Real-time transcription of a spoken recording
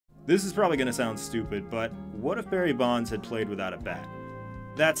This is probably going to sound stupid, but what if Barry Bonds had played without a bat?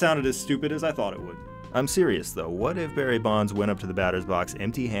 That sounded as stupid as I thought it would. I'm serious though, what if Barry Bonds went up to the batter's box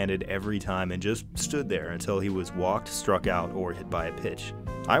empty-handed every time and just stood there until he was walked, struck out, or hit by a pitch?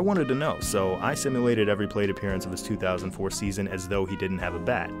 I wanted to know, so I simulated every plate appearance of his 2004 season as though he didn't have a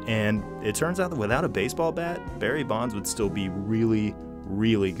bat. And it turns out that without a baseball bat, Barry Bonds would still be really,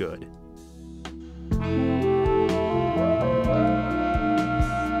 really good.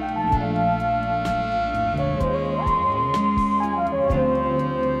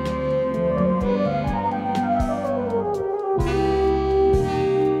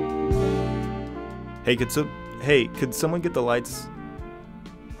 Hey, could someone get the lights?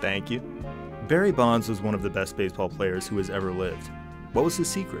 Thank you. Barry Bonds was one of the best baseball players who has ever lived. What was his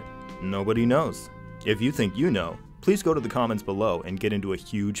secret? Nobody knows. If you think you know, please go to the comments below and get into a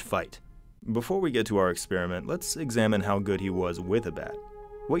huge fight. Before we get to our experiment, let's examine how good he was with a bat.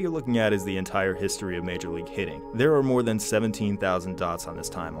 What you're looking at is the entire history of Major League hitting. There are more than 17,000 dots on this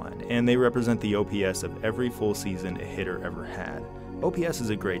timeline, and they represent the OPS of every full season a hitter ever had. OPS is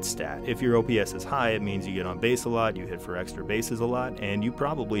a great stat. If your OPS is high, it means you get on base a lot, you hit for extra bases a lot, and you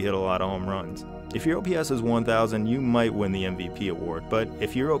probably hit a lot of home runs. If your OPS is 1,000, you might win the MVP award, but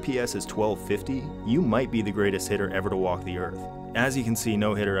if your OPS is 1250, you might be the greatest hitter ever to walk the earth. As you can see,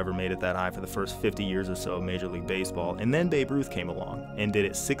 no hitter ever made it that high for the first 50 years or so of Major League Baseball, and then Babe Ruth came along, and did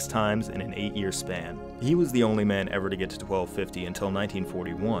it 6 times in an 8-year span. He was the only man ever to get to 1250 until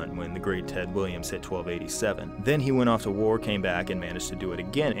 1941, when the great Ted Williams hit 1287. Then he went off to war, came back, and managed to do it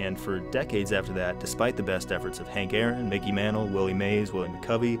again, and for decades after that, despite the best efforts of Hank Aaron, Mickey Mantle, Willie Mays, Willie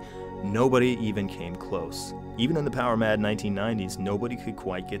McCovey, nobody even came close. Even in the power-mad 1990s, nobody could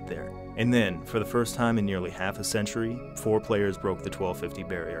quite get there. And then, for the first time in nearly half a century, 4 players broke the 1250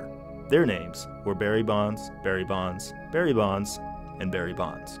 barrier. Their names were Barry Bonds, Barry Bonds, Barry Bonds, and Barry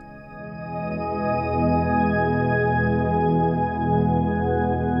Bonds.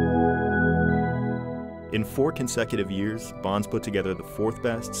 In 4 consecutive years, Bonds put together the 4th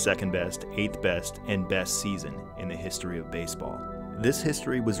best, 2nd best, 8th best, and best season in the history of baseball. This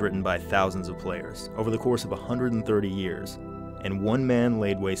history was written by thousands of players over the course of 130 years, and one man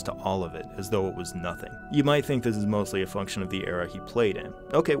laid waste to all of it as though it was nothing. You might think this is mostly a function of the era he played in.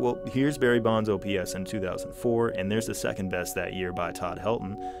 Okay, well, here's Barry Bonds' OPS in 2004, and there's the 2nd best that year by Todd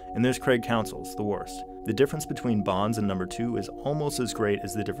Helton, and there's Craig Counsell's, the worst. The difference between Bonds and number 2 is almost as great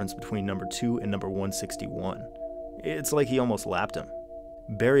as the difference between number 2 and number 161. It's like he almost lapped him.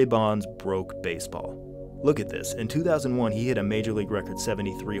 Barry Bonds broke baseball. Look at this, in 2001 he hit a Major League record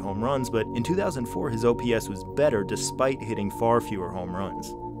 73 home runs, but in 2004 his OPS was better despite hitting far fewer home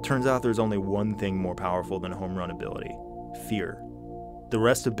runs. Turns out there's only one thing more powerful than home run ability: fear. The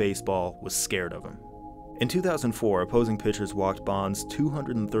rest of baseball was scared of him. In 2004, opposing pitchers walked Bonds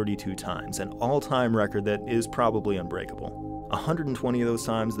 232 times, an all-time record that is probably unbreakable. 120 of those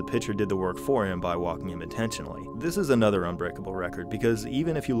times, the pitcher did the work for him by walking him intentionally. This is another unbreakable record because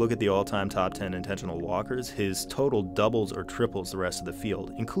even if you look at the all-time top 10 intentional walkers, his total doubles or triples the rest of the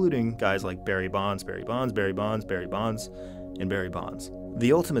field, including guys like Barry Bonds, Barry Bonds, Barry Bonds, Barry Bonds, and Barry Bonds.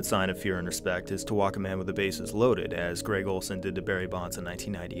 The ultimate sign of fear and respect is to walk a man with the bases loaded, as Greg Olson did to Barry Bonds in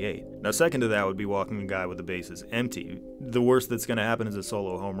 1998. Now, second to that would be walking a guy with the bases empty. The worst that's going to happen is a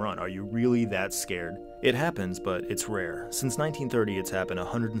solo home run. Are you really that scared? It happens, but it's rare. Since 1930, it's happened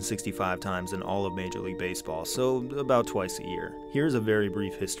 165 times in all of Major League Baseball, so about twice a year. Here's a very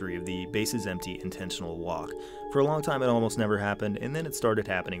brief history of the bases empty intentional walk. For a long time, it almost never happened, and then it started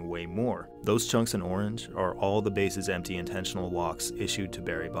happening way more. Those chunks in orange are all the bases empty intentional walks issued to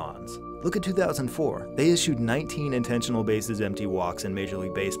Barry Bonds. Look at 2004. They issued 19 intentional bases empty walks in Major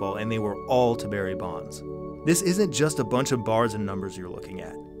League Baseball, and they were all to Barry Bonds. This isn't just a bunch of bars and numbers you're looking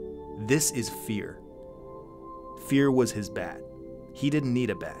at. This is fear. Fear was his bat. He didn't need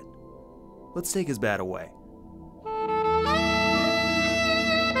a bat. Let's take his bat away.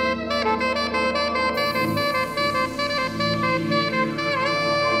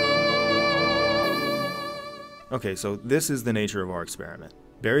 Okay, so this is the nature of our experiment.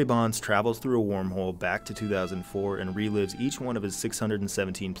 Barry Bonds travels through a wormhole back to 2004 and relives each one of his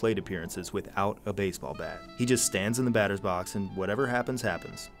 617 plate appearances without a baseball bat. He just stands in the batter's box and whatever happens,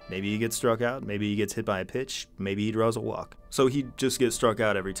 happens. Maybe he gets struck out, maybe he gets hit by a pitch, maybe he draws a walk. So he just gets struck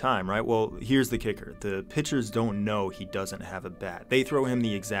out every time, right? Well, here's the kicker. The pitchers don't know he doesn't have a bat. They throw him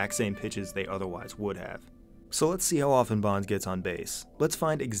the exact same pitches they otherwise would have. So let's see how often Bonds gets on base. Let's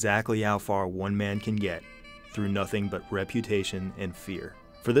find exactly how far one man can get through nothing but reputation and fear.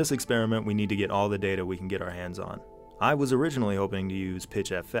 For this experiment, we need to get all the data we can get our hands on. I was originally hoping to use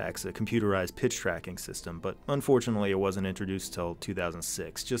PitchFX, a computerized pitch tracking system, but unfortunately it wasn't introduced till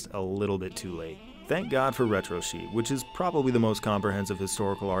 2006, just a little bit too late. Thank God for RetroSheet, which is probably the most comprehensive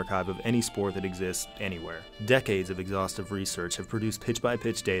historical archive of any sport that exists anywhere. Decades of exhaustive research have produced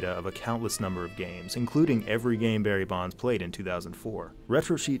pitch-by-pitch data of a countless number of games, including every game Barry Bonds played in 2004.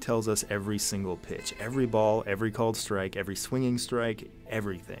 RetroSheet tells us every single pitch, every ball, every called strike, every swinging strike,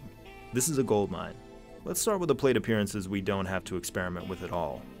 everything. This is a goldmine. Let's start with the plate appearances we don't have to experiment with at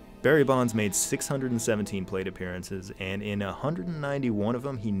all. Barry Bonds made 617 plate appearances, and in 191 of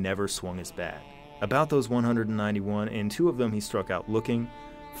them he never swung his bat. About those 191, in 2 of them he struck out looking,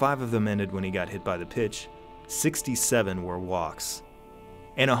 5 of them ended when he got hit by the pitch, 67 were walks,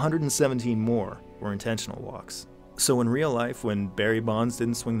 and 117 more were intentional walks. So in real life, when Barry Bonds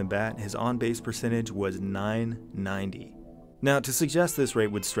didn't swing the bat, his on-base percentage was .990. Now, to suggest this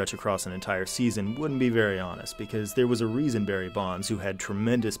rate would stretch across an entire season wouldn't be very honest, because there was a reason Barry Bonds, who had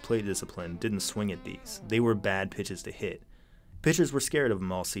tremendous plate discipline, didn't swing at these. They were bad pitches to hit. Pitchers were scared of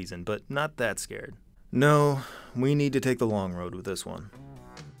him all season, but not that scared. No, we need to take the long road with this one.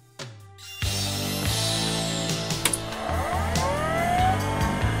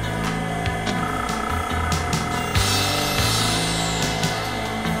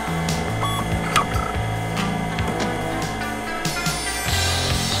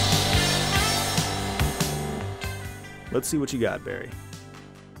 Let's see what you got, Barry.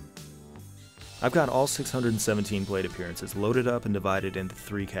 I've got all 617 plate appearances loaded up and divided into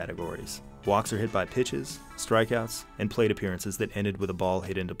 3 categories. Walks are hit by pitches, strikeouts, and plate appearances that ended with a ball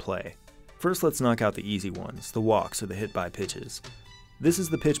hit into play. First, let's knock out the easy ones, the walks or the hit by pitches. This is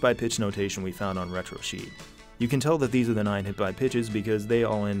the pitch-by-pitch notation we found on RetroSheet. You can tell that these are the 9 hit by pitches because they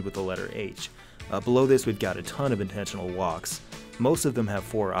all end with the letter H. Below this, we've got a ton of intentional walks. Most of them have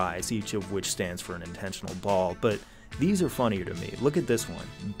 4 I's, each of which stands for an intentional ball, but these are funnier to me. Look at this one,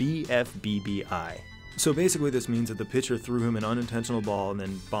 BFBBI. So basically this means that the pitcher threw him an unintentional ball and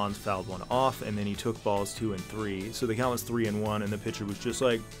then Bonds fouled one off, and then he took balls 2 and 3. So the count was 3-1, and the pitcher was just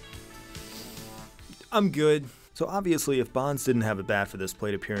like, I'm good. So obviously if Bonds didn't have a bat for this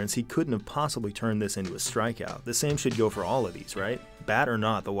plate appearance, he couldn't have possibly turned this into a strikeout. The same should go for all of these, right? Bat or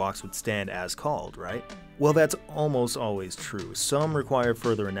not, the walks would stand as called, right? Well, that's almost always true. Some require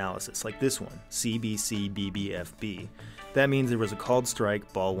further analysis, like this one, CBCBBFB. That means there was a called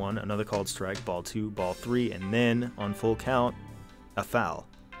strike, ball 1, another called strike, ball 2, ball 3, and then, on full count, a foul.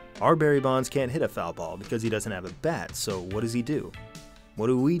 Our Barry Bonds can't hit a foul ball because he doesn't have a bat, so what does he do? What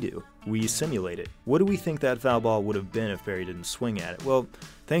do? We simulate it. What do we think that foul ball would have been if Barry didn't swing at it? Well,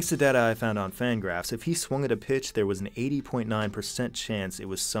 thanks to data I found on Fangraphs, if he swung at a pitch, there was an 80.9% chance it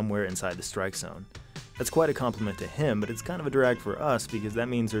was somewhere inside the strike zone. That's quite a compliment to him, but it's kind of a drag for us because that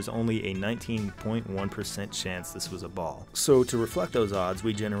means there's only a 19.1% chance this was a ball. So to reflect those odds,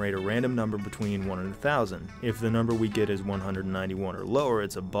 we generate a random number between 1 and 1,000. If the number we get is 191 or lower,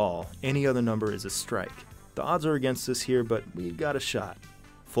 it's a ball. Any other number is a strike. The odds are against us here, but we've got a shot.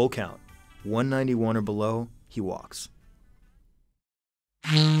 Full count. 191 or below, he walks.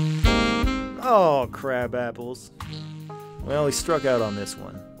 Oh, crab apples. Well, he struck out on this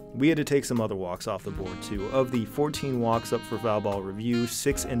one. We had to take some other walks off the board too. Of the 14 walks up for foul ball review,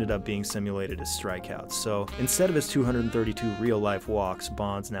 6 ended up being simulated as strikeouts. So instead of his 232 real-life walks,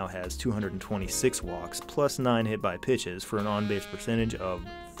 Bonds now has 226 walks, plus 9 hit by pitches for an on-base percentage of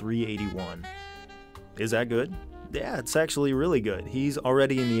 .381. Is that good? Yeah, it's actually really good. He's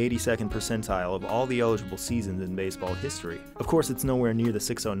already in the 82nd percentile of all the eligible seasons in baseball history. Of course, it's nowhere near the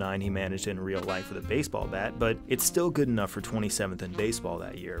 .609 he managed in real life with a baseball bat, but it's still good enough for 27th in baseball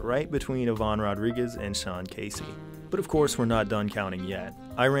that year, right between Ivan Rodriguez and Sean Casey. But of course, we're not done counting yet.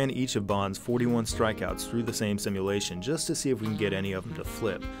 I ran each of Bonds' 41 strikeouts through the same simulation just to see if we can get any of them to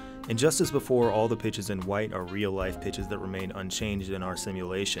flip. And just as before, all the pitches in white are real-life pitches that remain unchanged in our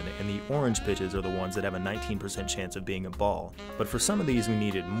simulation, and the orange pitches are the ones that have a 19% chance of being a ball. But for some of these, we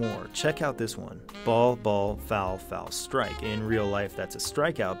needed more. Check out this one. Ball, ball, foul, foul, strike. In real life, that's a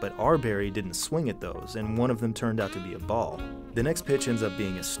strikeout, but our Barry didn't swing at those, and one of them turned out to be a ball. The next pitch ends up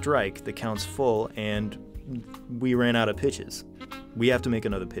being a strike, the count's full, and we ran out of pitches. We have to make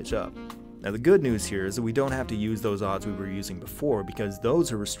another pitch up. Now the good news here is that we don't have to use those odds we were using before because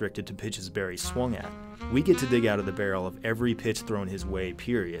those are restricted to pitches Barry swung at. We get to dig out of the barrel of every pitch thrown his way,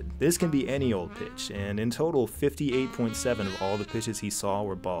 period. This can be any old pitch, and in total 58.7 of all the pitches he saw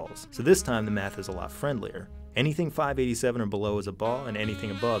were balls. So this time the math is a lot friendlier. Anything 587 or below is a ball, and anything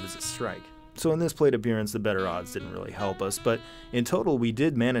above is a strike. So in this plate appearance, the better odds didn't really help us, but in total we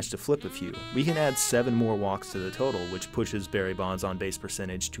did manage to flip a few. We can add 7 more walks to the total, which pushes Barry Bonds' on-base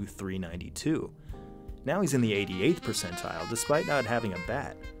percentage to .392. Now he's in the 88th percentile despite not having a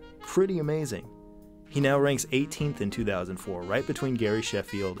bat. Pretty amazing. He now ranks 18th in 2004, right between Gary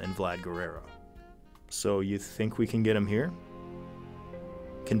Sheffield and Vlad Guerrero. So you think we can get him here?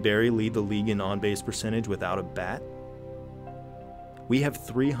 Can Barry lead the league in on-base percentage without a bat? We have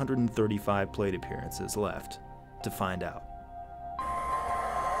 335 plate appearances left to find out.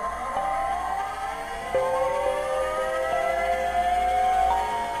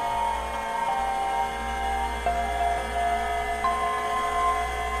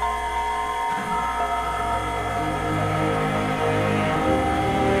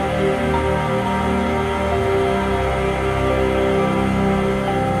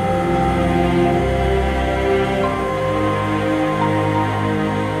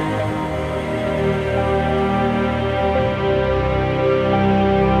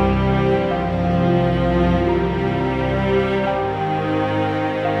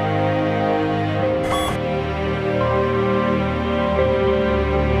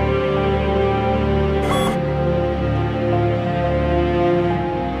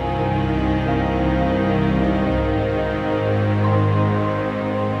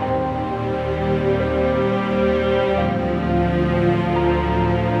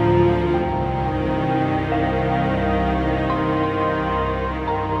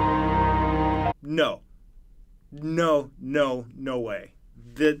 No way.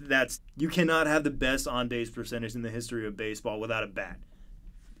 You cannot have the best on-base percentage in the history of baseball without a bat.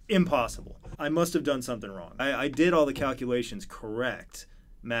 Impossible. I must have done something wrong. I did all the calculations correct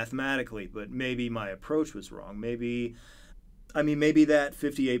mathematically, but maybe my approach was wrong. Maybe that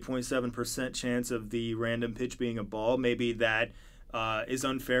 58.7% chance of the random pitch being a ball, maybe that is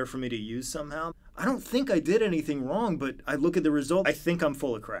unfair for me to use somehow. I don't think I did anything wrong, but I look at the result, I think I'm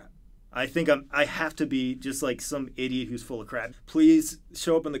full of crap. I think I have to be just like some idiot who's full of crap. Please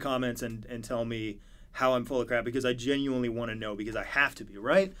show up in the comments and tell me how I'm full of crap, because I genuinely want to know, because I have to be,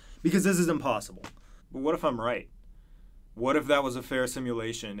 right? Because this is impossible. But what if I'm right? What if that was a fair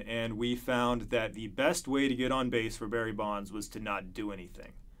simulation and we found that the best way to get on base for Barry Bonds was to not do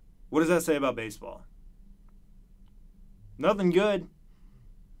anything? What does that say about baseball? Nothing good.